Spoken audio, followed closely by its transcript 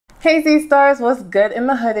Hey Z-Stars, what's good in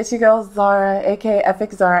the hood? It's your girl Zara, aka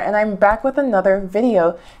EfikZara, and I'm back with another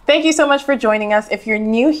video. Thank you so much for joining us. If you're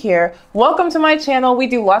new here, welcome to my channel. We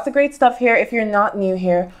do lots of great stuff here. If you're not new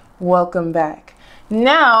here, welcome back.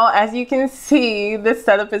 Now, as you can see, this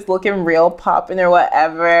setup is looking real poppin' or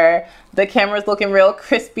whatever. The camera's looking real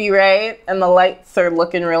crispy, right? And the lights are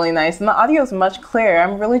looking really nice. And the audio is much clearer.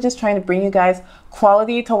 I'm really just trying to bring you guys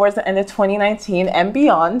quality towards the end of 2019 and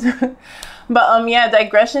beyond. But yeah,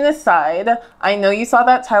 digression aside, I know you saw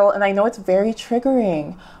that title and I know it's very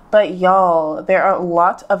triggering. But y'all, there are a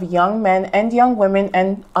lot of young men and young women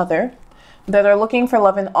and other that are looking for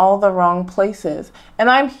love in all the wrong places. And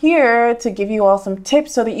I'm here to give you all some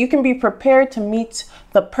tips so that you can be prepared to meet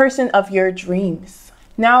the person of your dreams.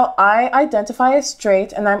 Now, I identify as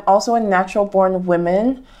straight and I'm also a natural born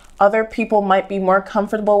woman. Other people might be more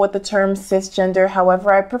comfortable with the term cisgender.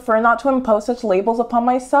 However, I prefer not to impose such labels upon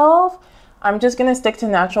myself. I'm just gonna stick to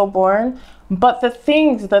natural born. But the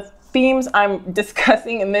themes I'm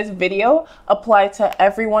discussing in this video apply to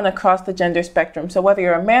everyone across the gender spectrum. So whether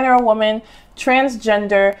you're a man or a woman,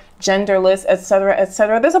 transgender, genderless,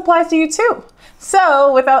 etc., this applies to you too.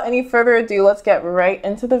 So without any further ado, let's get right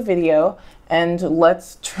into the video and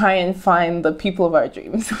let's try and find the people of our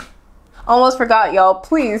dreams. Almost forgot, y'all.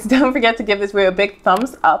 Please don't forget to give this video a big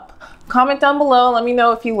thumbs up. Comment down below. Let me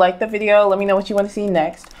know if you like the video. Let me know what you want to see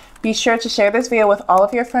next. Be sure to share this video with all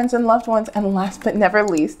of your friends and loved ones. And last but never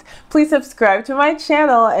least, please subscribe to my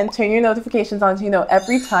channel and turn your notifications on so you know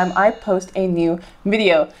every time I post a new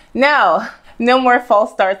video. Now, no more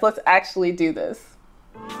false starts. Let's actually do this.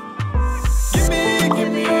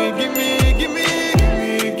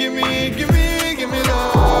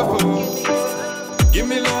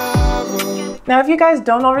 Now, if you guys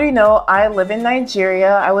don't already know, I live in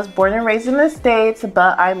Nigeria. I was born and raised in the States,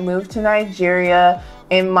 but I moved to Nigeria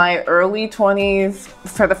in my early 20s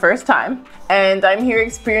for the first time. And I'm here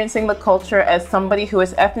experiencing the culture as somebody who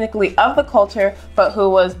is ethnically of the culture, but who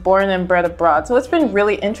was born and bred abroad. So it's been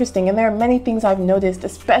really interesting, and there are many things I've noticed,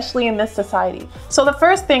 especially in this society. So the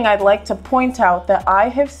first thing I'd like to point out that I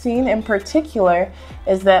have seen in particular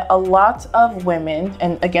is that a lot of women,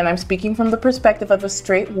 and again, I'm speaking from the perspective of a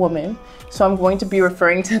straight woman, so I'm going to be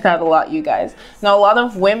referring to that a lot, you guys. Now, a lot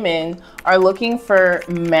of women are looking for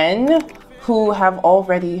men who have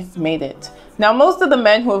already made it. Now, most of the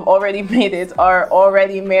men who have already made it are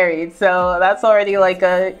already married, so that's already like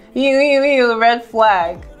a red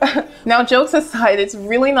flag. Now, jokes aside, it's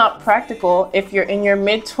really not practical if you're in your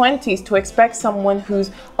mid-20s to expect someone who's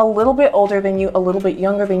a little bit older than you, a little bit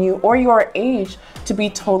younger than you, or your age to be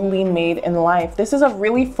totally made in life. This is a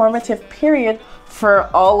really formative period for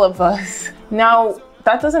all of us. Now,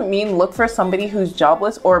 that doesn't mean look for somebody who's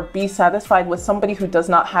jobless or be satisfied with somebody who does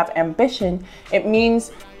not have ambition. It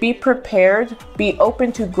means be prepared, be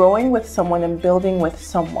open to growing with someone and building with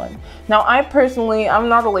someone. Now, I personally, I'm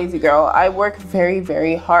not a lazy girl. I work very,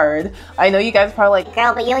 very hard. I know you guys are probably like,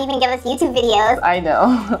 girl, but you don't even give us YouTube videos. I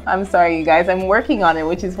know. I'm sorry, you guys. I'm working on it,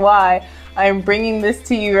 which is why I'm bringing this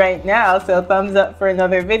to you right now. So thumbs up for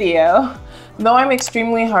another video. Though I'm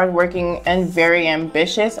extremely hardworking and very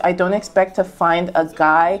ambitious, I don't expect to find a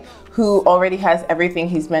guy who already has everything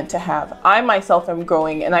he's meant to have. I myself am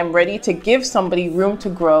growing and I'm ready to give somebody room to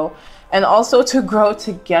grow and also to grow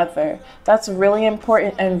together. That's really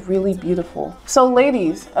important and really beautiful. So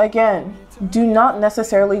ladies, again, do not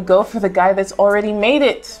necessarily go for the guy that's already made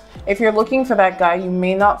it. If you're looking for that guy, you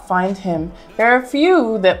may not find him. There are a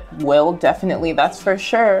few that will, definitely, that's for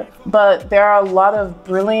sure. But there are a lot of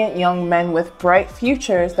brilliant young men with bright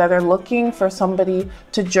futures that are looking for somebody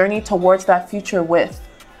to journey towards that future with.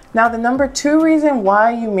 Now, the number 2 reason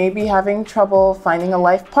why you may be having trouble finding a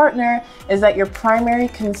life partner is that your primary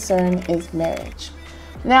concern is marriage.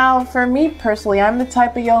 Now, for me personally, I'm the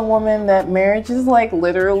type of young woman that marriage is like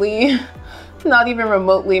literally not even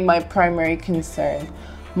remotely my primary concern.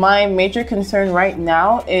 My major concern right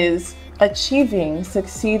now is achieving,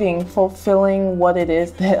 succeeding, fulfilling what it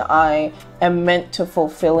is that I am meant to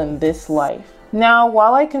fulfill in this life. Now,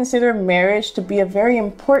 while I consider marriage to be a very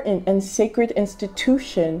important and sacred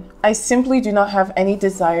institution, I simply do not have any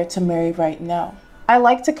desire to marry right now. I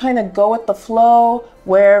like to kind of go with the flow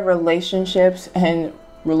where relationships and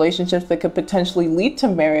relationships that could potentially lead to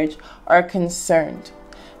marriage are concerned.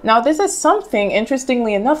 Now, this is something,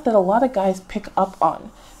 interestingly enough, that a lot of guys pick up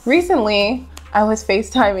on. Recently, I was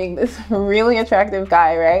FaceTiming this really attractive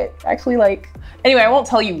guy, right? Actually, anyway, I won't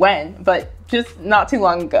tell you when, but just not too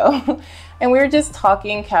long ago. And we were just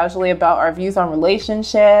talking casually about our views on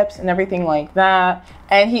relationships and everything like that.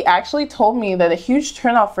 And he actually told me that a huge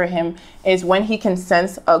turnoff for him is when he can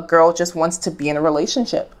sense a girl just wants to be in a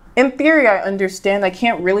relationship. In theory, I understand. I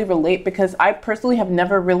can't really relate because I personally have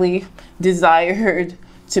never really desired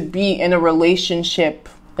to be in a relationship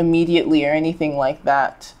immediately or anything like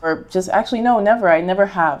that. Or just actually, no, never. I never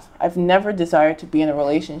have. I've never desired to be in a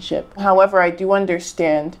relationship. However, I do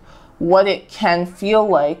understand what it can feel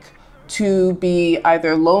like to be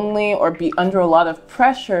either lonely or be under a lot of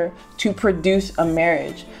pressure to produce a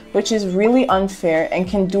marriage, which is really unfair and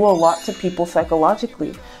can do a lot to people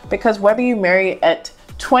psychologically. Because whether you marry at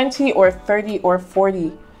 20 or 30 or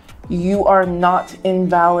 40, you are not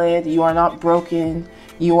invalid, you are not broken,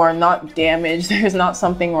 you are not damaged, there's not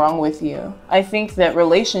something wrong with you. I think that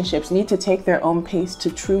relationships need to take their own pace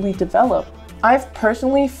to truly develop. I've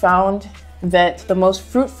personally found that the most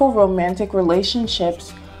fruitful romantic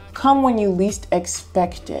relationships come when you least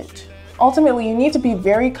expect it. Ultimately, you need to be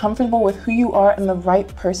very comfortable with who you are, and the right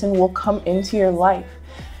person will come into your life.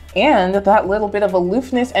 And that little bit of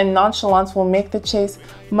aloofness and nonchalance will make the chase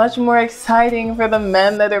much more exciting for the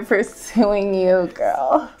men that are pursuing you,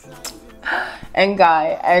 girl. And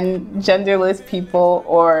guy, and genderless people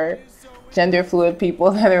or gender fluid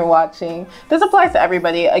people that are watching. This applies to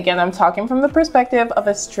everybody. Again, I'm talking from the perspective of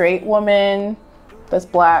a straight woman that's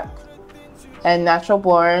black and natural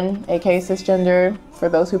born, aka cisgender, for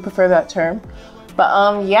those who prefer that term.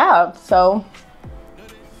 But yeah, so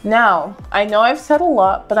now I know I've said a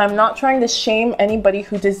lot, but I'm not trying to shame anybody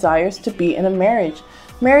who desires to be in a marriage.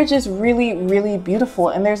 Marriage is really, really beautiful,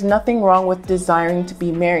 and there's nothing wrong with desiring to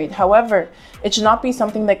be married. However, it should not be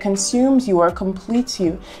something that consumes you or completes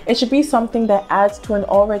you. It should be something that adds to an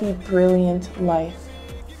already brilliant life.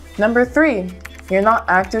 Number 3, you're not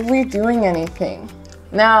actively doing anything.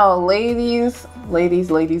 Now, ladies,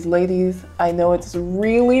 I know it's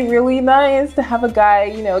really, really nice to have a guy,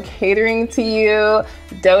 you know, catering to you,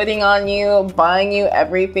 doting on you, buying you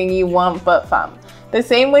everything you want, but fam, the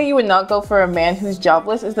same way you would not go for a man who's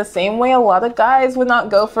jobless is the same way a lot of guys would not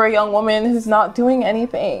go for a young woman who's not doing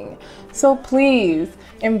anything. So please,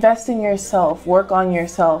 invest in yourself, work on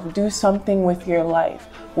yourself, do something with your life,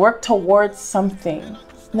 work towards something.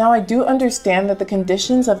 Now, I do understand that the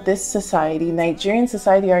conditions of this society, Nigerian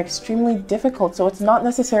society, are extremely difficult, so it's not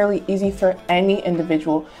necessarily easy for any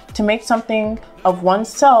individual to make something of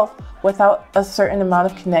oneself without a certain amount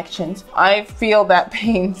of connections. I feel that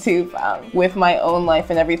pain too, with my own life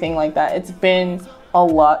and everything like that. It's been a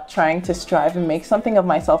lot trying to strive and make something of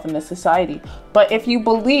myself in this society. But if you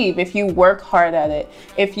believe, if you work hard at it,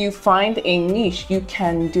 if you find a niche, you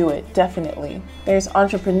can do it, definitely. There's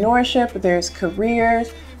entrepreneurship, there's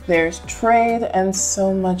careers, there's trade, and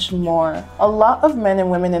so much more. A lot of men and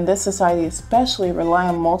women in this society especially rely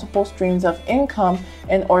on multiple streams of income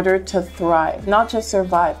in order to thrive, not just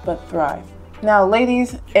survive, but thrive. Now,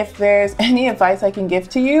 ladies, if there's any advice I can give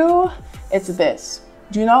to you, it's this.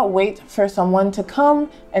 Do not wait for someone to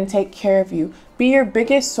come and take care of you. Be your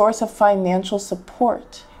biggest source of financial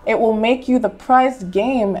support. It will make you the prized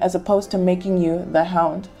game as opposed to making you the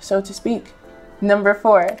hound, so to speak. Number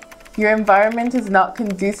 4, your environment is not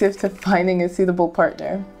conducive to finding a suitable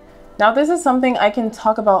partner. Now, this is something I can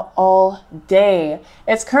talk about all day.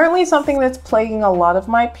 It's currently something that's plaguing a lot of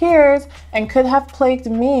my peers and could have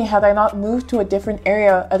plagued me had I not moved to a different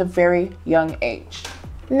area at a very young age.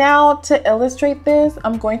 Now, to illustrate this,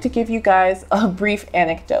 I'm going to give you guys a brief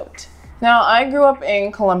anecdote. Now, I grew up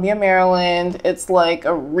in Columbia, Maryland. It's like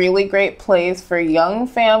a really great place for young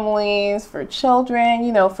families, for children,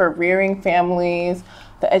 you know, for rearing families.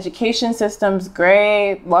 The education system's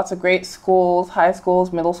great, lots of great schools, high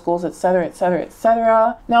schools, middle schools, etc., etc.,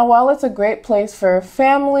 etc. Now, while it's a great place for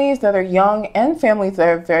families that are young and families that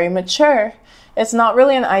are very mature, it's not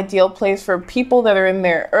really an ideal place for people that are in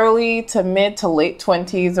their early to mid to late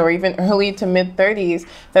 20s or even early to mid 30s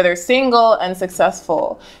that are single and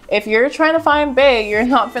successful. If you're trying to find bae, you're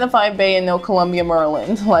not gonna find bae in no Columbia,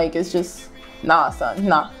 Maryland. Like, it's just, nah, son,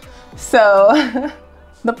 nah. So,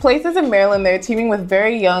 the places in Maryland that are teeming with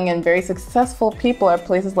very young and very successful people are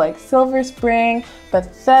places like Silver Spring,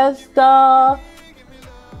 Bethesda,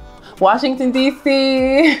 Washington,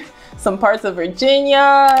 D.C., some parts of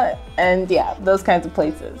Virginia, and yeah, those kinds of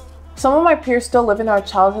places. Some of my peers still live in our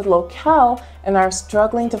childhood locale and are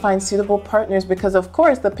struggling to find suitable partners because, of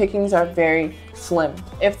course, the pickings are very slim.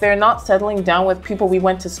 If they're not settling down with people we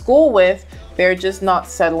went to school with, they're just not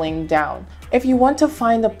settling down. If you want to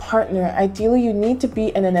find a partner, ideally you need to be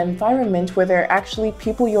in an environment where there are actually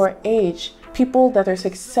people your age, people that are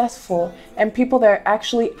successful, and people that are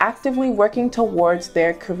actually actively working towards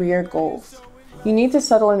their career goals. You need to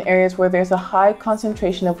settle in areas where there's a high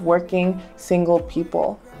concentration of working single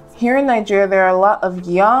people. Here in Nigeria, there are a lot of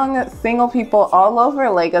young single people all over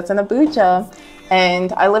Lagos and Abuja,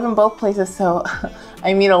 and I live in both places, so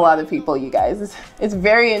I meet a lot of people, you guys. It's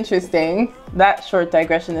very interesting. That short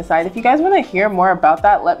digression aside, if you guys want to hear more about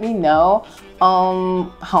that, let me know.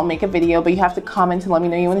 I'll make a video, but you have to comment and let me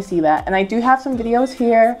know you want to see that. And I do have some videos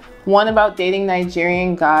here, one about dating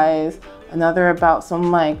Nigerian guys, another about some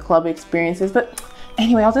of my club experiences, but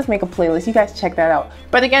anyway, I'll just make a playlist. You guys check that out.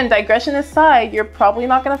 But again, digression aside, you're probably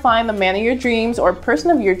not going to find the man of your dreams or person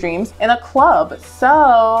of your dreams in a club.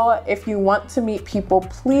 So if you want to meet people,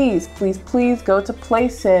 please, please, please go to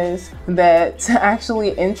places that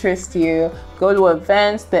actually interest you. Go to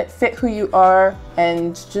events that fit who you are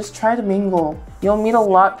and just try to mingle. You'll meet a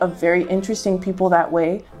lot of very interesting people that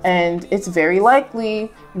way, and it's very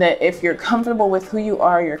likely that if you're comfortable with who you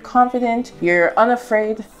are, you're confident, you're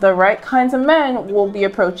unafraid, the right kinds of men will be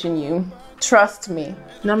approaching you. Trust me.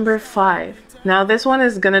 Number 5. Now this one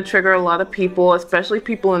is gonna trigger a lot of people, especially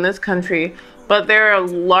people in this country, but there are a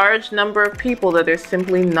large number of people that are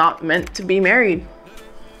simply not meant to be married.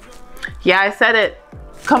 Yeah, I said it.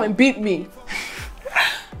 Come and beat me.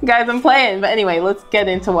 Guys, I'm playing, but anyway, let's get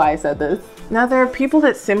into why I said this. Now, there are people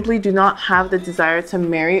that simply do not have the desire to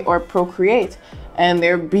marry or procreate, and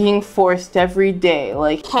they're being forced every day.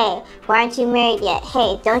 Like, hey, why aren't you married yet?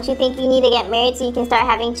 Hey, don't you think you need to get married so you can start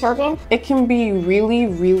having children? It can be really,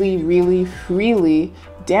 really, really, really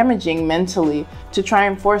damaging mentally to try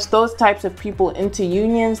and force those types of people into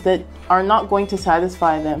unions that are not going to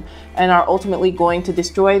satisfy them and are ultimately going to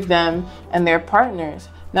destroy them and their partners.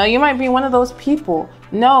 Now, you might be one of those people.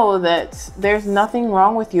 Know that there's nothing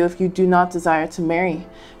wrong with you if you do not desire to marry.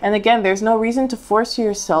 And again, there's no reason to force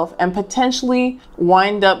yourself and potentially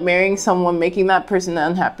wind up marrying someone, making that person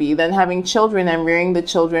unhappy, then having children and rearing the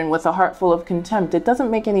children with a heart full of contempt. It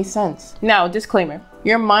doesn't make any sense. Now, disclaimer,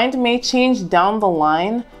 your mind may change down the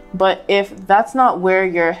line, but if that's not where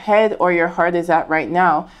your head or your heart is at right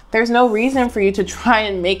now, there's no reason for you to try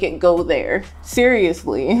and make it go there.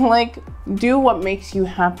 Seriously, like, do what makes you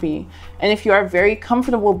happy. And if you are very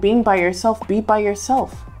comfortable being by yourself, be by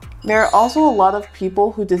yourself. There are also a lot of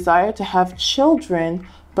people who desire to have children,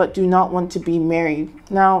 but do not want to be married.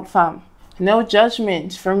 Now, fam, no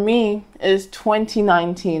judgment. For me, it's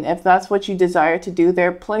 2019. If that's what you desire to do, there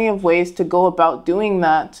are plenty of ways to go about doing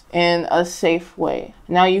that in a safe way.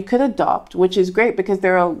 Now, you could adopt, which is great because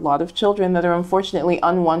there are a lot of children that are unfortunately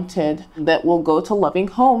unwanted that will go to loving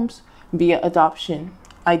homes via adoption.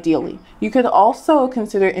 Ideally. You could also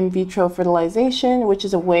consider in vitro fertilization, which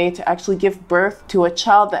is a way to actually give birth to a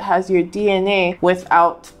child that has your DNA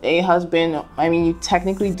without a husband. I mean, you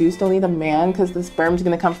technically do still need a man because the sperm is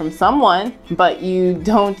going to come from someone, but you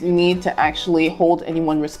don't need to actually hold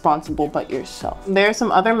anyone responsible but yourself. There are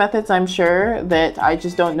some other methods I'm sure that I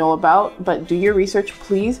just don't know about, but do your research,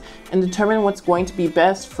 please, and determine what's going to be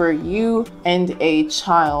best for you and a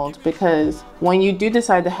child, because when you do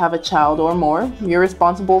decide to have a child or more, you're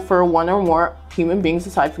responsible for one or more human beings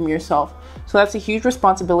aside from yourself. So that's a huge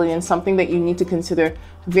responsibility and something that you need to consider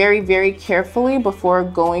very, very carefully before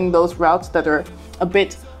going those routes that are a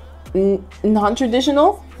bit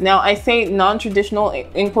non-traditional. Now, I say non-traditional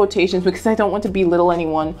in quotations because I don't want to belittle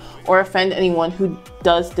anyone or offend anyone who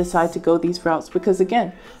does decide to go these routes, because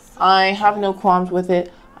again, I have no qualms with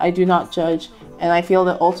it. I do not judge, and I feel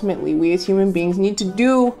that ultimately we as human beings need to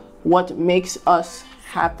do what makes us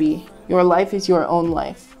happy. Your life is your own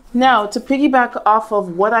life. Now, to piggyback off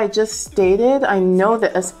of what I just stated, I know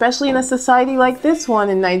that especially in a society like this one,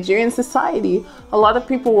 in Nigerian society, a lot of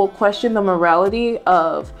people will question the morality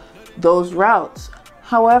of those routes.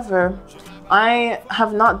 However, I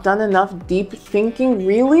have not done enough deep thinking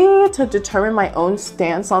really to determine my own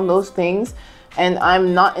stance on those things, and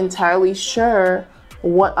I'm not entirely sure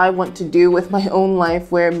what I want to do with my own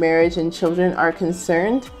life where marriage and children are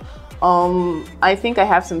concerned. I think I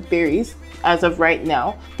have some theories as of right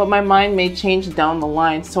now, but my mind may change down the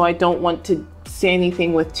line, so I don't want to say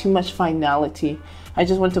anything with too much finality. I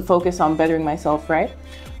just want to focus on bettering myself, right?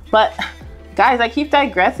 But guys, I keep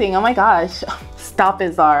digressing. Oh my gosh. Stop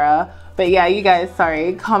it, Zara. But yeah, you guys,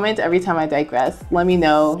 sorry, comment every time I digress. Let me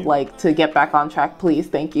know, like, to get back on track, please.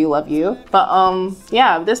 Thank you, love you. But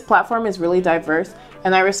yeah, this platform is really diverse,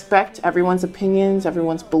 and I respect everyone's opinions,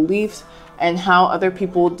 everyone's beliefs, and how other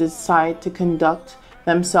people decide to conduct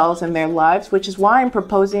themselves and their lives, which is why I'm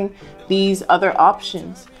proposing these other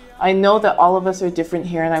options. I know that all of us are different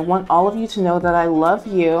here, and I want all of you to know that I love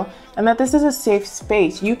you and that this is a safe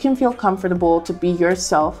space. You can feel comfortable to be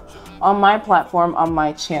yourself on my platform, on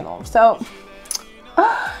my channel. So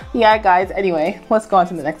yeah, guys, anyway, let's go on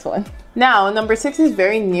to the next one. Now, number 6 is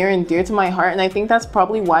very near and dear to my heart, and I think that's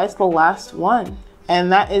probably why it's the last one.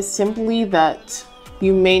 And that is simply that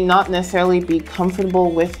you may not necessarily be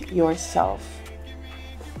comfortable with yourself.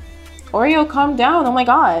 Oreo, calm down. Oh my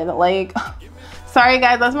god. Like, sorry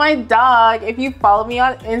guys, that's my dog. If you follow me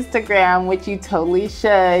on Instagram, which you totally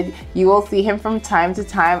should, you will see him from time to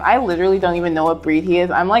time. I literally don't even know what breed he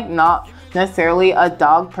is. I'm like not necessarily a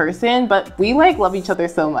dog person, but we like love each other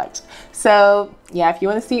so much. So yeah, if you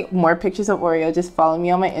want to see more pictures of Oreo, just follow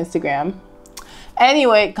me on my Instagram.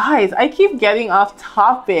 Anyway, guys, I keep getting off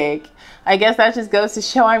topic. I guess that just goes to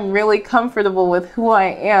show I'm really comfortable with who I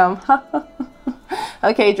am.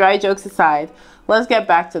 Okay, dry jokes aside, let's get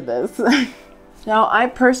back to this. Now, I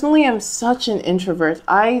personally am such an introvert.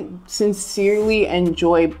 I sincerely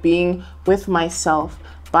enjoy being with myself,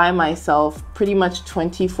 by myself, pretty much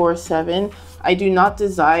 24/7. I do not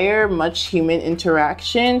desire much human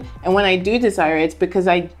interaction. And when I do desire it, it's because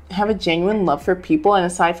I have a genuine love for people. And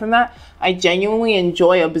aside from that, I genuinely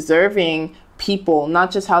enjoy observing people,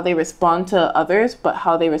 not just how they respond to others, but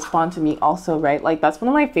how they respond to me also, right? Like, that's one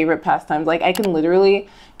of my favorite pastimes. Like, I can literally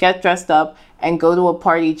get dressed up and go to a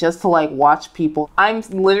party just to like watch people. I'm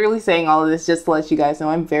literally saying all of this just to let you guys know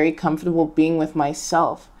I'm very comfortable being with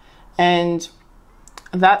myself. And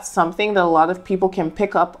that's something that a lot of people can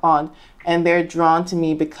pick up on, and they're drawn to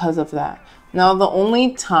me because of that. Now, the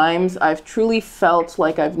only times I've truly felt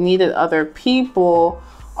like I've needed other people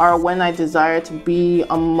are when I desire to be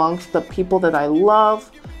amongst the people that I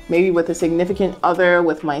love, maybe with a significant other,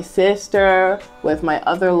 with my sister, with my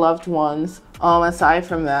other loved ones. Aside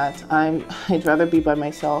from that, I'd rather be by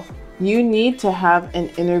myself. You need to have an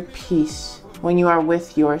inner peace when you are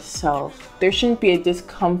with yourself. There shouldn't be a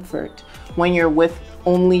discomfort when you're with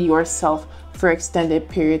only yourself for extended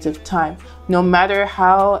periods of time. No matter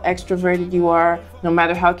how extroverted you are, no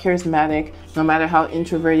matter how charismatic, no matter how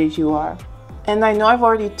introverted you are. And I know I've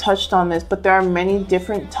already touched on this, but there are many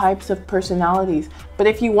different types of personalities. But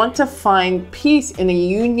if you want to find peace in a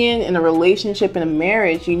union, in a relationship, in a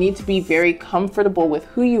marriage, you need to be very comfortable with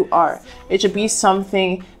who you are. It should be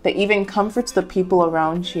something that even comforts the people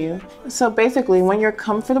around you. So basically, when you're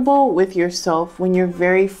comfortable with yourself, when you're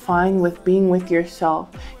very fine with being with yourself,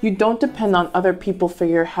 you don't depend on other people for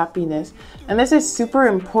your happiness. And this is super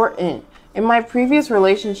important. In my previous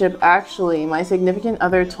relationship, actually, my significant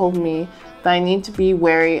other told me that I need to be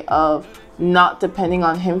wary of not depending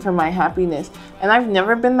on him for my happiness. And I've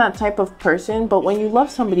never been that type of person, but when you love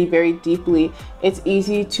somebody very deeply, it's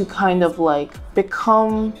easy to kind of like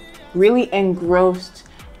become really engrossed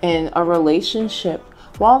in a relationship.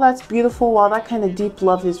 While that's beautiful, while that kind of deep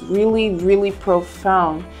love is really, really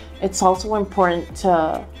profound, it's also important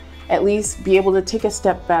to at least be able to take a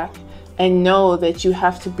step back and know that you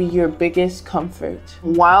have to be your biggest comfort.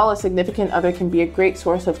 While a significant other can be a great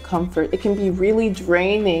source of comfort, it can be really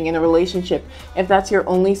draining in a relationship if that's your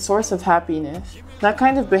only source of happiness. That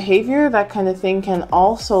kind of behavior, that kind of thing can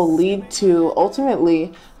also lead to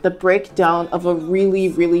ultimately the breakdown of a really,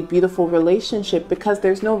 really beautiful relationship because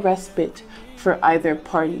there's no respite for either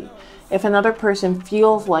party. If another person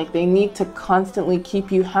feels like they need to constantly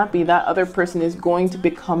keep you happy, that other person is going to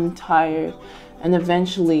become tired and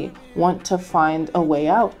eventually want to find a way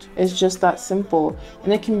out. It's just that simple.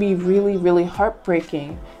 And it can be really, really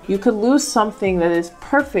heartbreaking. You could lose something that is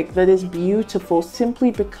perfect, that is beautiful, simply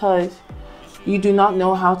because you do not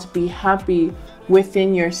know how to be happy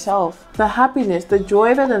within yourself. The happiness, the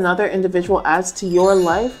joy that another individual adds to your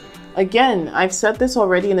life, again, I've said this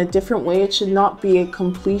already in a different way, it should not be a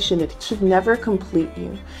completion. It should never complete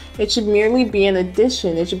you. It should merely be an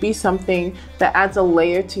addition. It should be something that adds a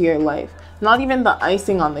layer to your life. Not even the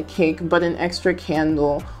icing on the cake, but an extra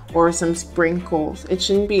candle or some sprinkles. It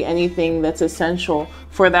shouldn't be anything that's essential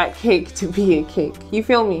for that cake to be a cake. You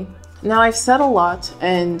feel me? Now, I've said a lot,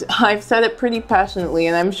 and I've said it pretty passionately,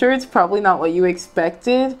 and I'm sure it's probably not what you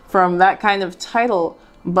expected from that kind of title,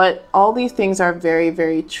 but all these things are very,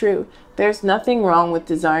 very true. There's nothing wrong with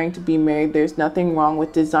desiring to be married. There's nothing wrong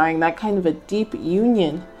with desiring that kind of a deep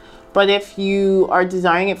union. But if you are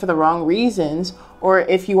desiring it for the wrong reasons, or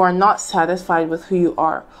if you are not satisfied with who you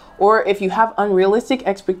are, or if you have unrealistic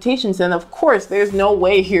expectations, then of course there's no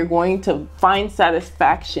way you're going to find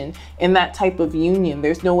satisfaction in that type of union.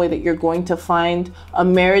 There's no way that you're going to find a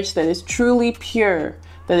marriage that is truly pure,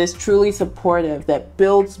 that is truly supportive, that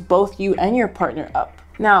builds both you and your partner up.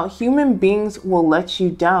 Now, human beings will let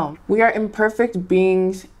you down. We are imperfect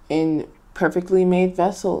beings in perfectly made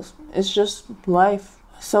vessels. It's just life.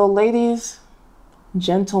 So ladies,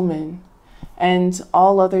 gentlemen, and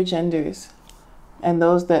all other genders, and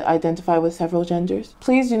those that identify with several genders,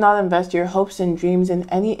 please do not invest your hopes and dreams in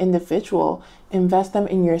any individual. Invest them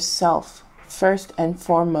in yourself, first and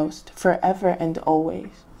foremost, forever and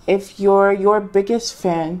always. If you're your biggest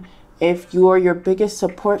fan, if you're your biggest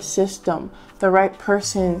support system, the right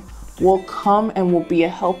person will come and will be a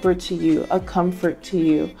helper to you, a comfort to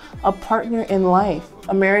you, a partner in life.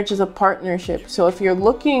 A marriage is a partnership. So if you're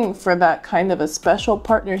looking for that kind of a special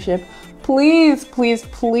partnership, please, please,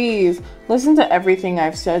 please listen to everything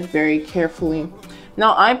I've said very carefully.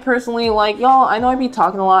 Now, I personally, like, y'all, I know I be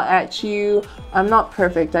talking a lot at you. I'm not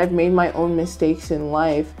perfect. I've made my own mistakes in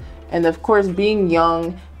life. And of course, being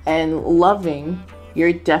young and loving,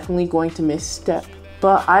 you're definitely going to misstep.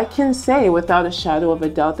 But I can say without a shadow of a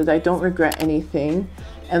doubt that I don't regret anything,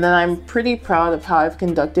 and that I'm pretty proud of how I've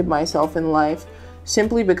conducted myself in life,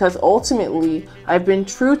 simply because ultimately I've been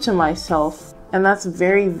true to myself, and that's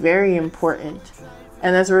very, very important.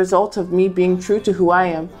 And as a result of me being true to who I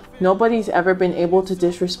am, nobody's ever been able to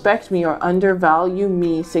disrespect me or undervalue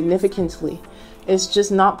me significantly. It's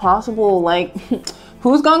just not possible. Like,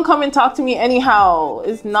 who's gonna come and talk to me anyhow?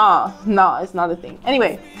 It's not a thing.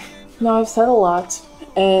 Anyway, now I've said a lot.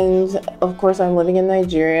 And of course, I'm living in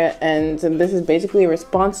Nigeria, and this is basically a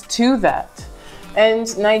response to that.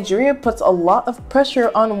 And Nigeria puts a lot of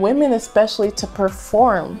pressure on women, especially to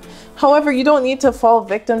perform. However, you don't need to fall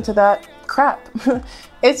victim to that crap.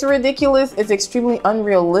 It's ridiculous, it's extremely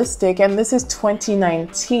unrealistic, and this is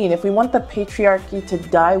 2019. If we want the patriarchy to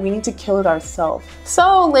die, we need to kill it ourselves.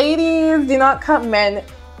 So ladies, do not cut men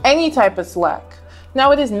any type of slack.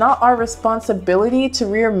 Now, it is not our responsibility to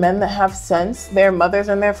rear men that have sense. Their mothers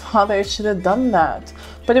and their fathers should have done that.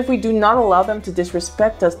 But if we do not allow them to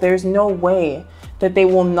disrespect us, there's no way that they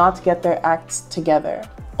will not get their acts together.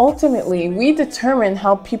 Ultimately, we determine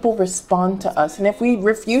how people respond to us. And if we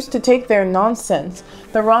refuse to take their nonsense,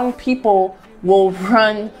 the wrong people will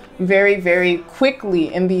run very, very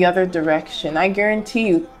quickly in the other direction. I guarantee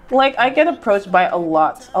you. Like, I get approached by a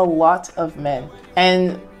lot of men.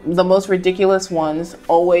 And the most ridiculous ones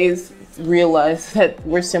always realize that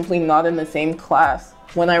we're simply not in the same class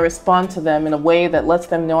when I respond to them in a way that lets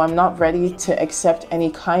them know I'm not ready to accept any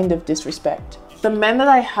kind of disrespect. The men that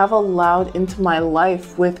I have allowed into my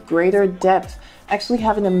life with greater depth actually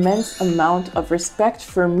have an immense amount of respect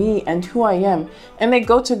for me and who I am, and they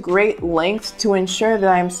go to great lengths to ensure that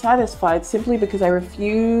I am satisfied simply because I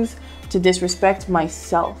refuse to disrespect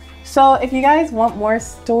myself. So if you guys want more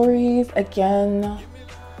stories, again,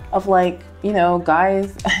 of, like, you know,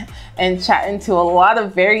 guys and chatting to a lot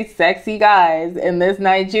of very sexy guys in this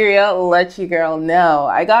Nigeria, let you girl know.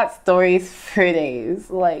 I got stories for days,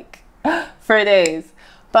 like for days.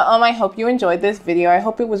 But I hope you enjoyed this video. I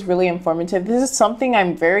hope it was really informative. This is something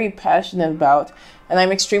I'm very passionate about, and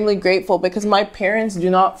I'm extremely grateful because my parents do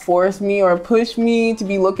not force me or push me to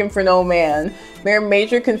be looking for no man. Their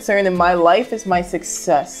major concern in my life is my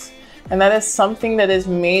success, and that is something that has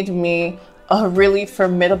made me a really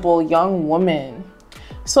formidable young woman.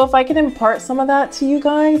 So if I can impart some of that to you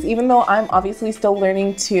guys, even though I'm obviously still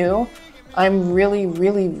learning too, I'm really,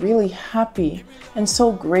 really, really happy and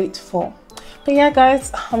so grateful. But yeah,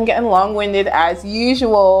 guys, I'm getting long-winded as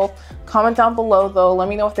usual. Comment down below though, let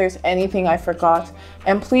me know if there's anything I forgot,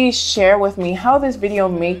 and please share with me how this video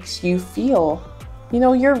makes you feel. You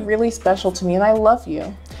know, you're really special to me and I love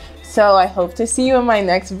you. So I hope to see you in my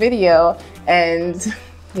next video, and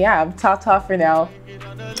yeah, ta-ta for now.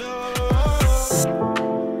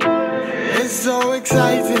 It's so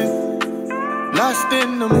exciting, lost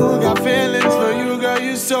in the mood, got feelings for you, girl,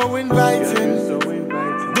 you so inviting.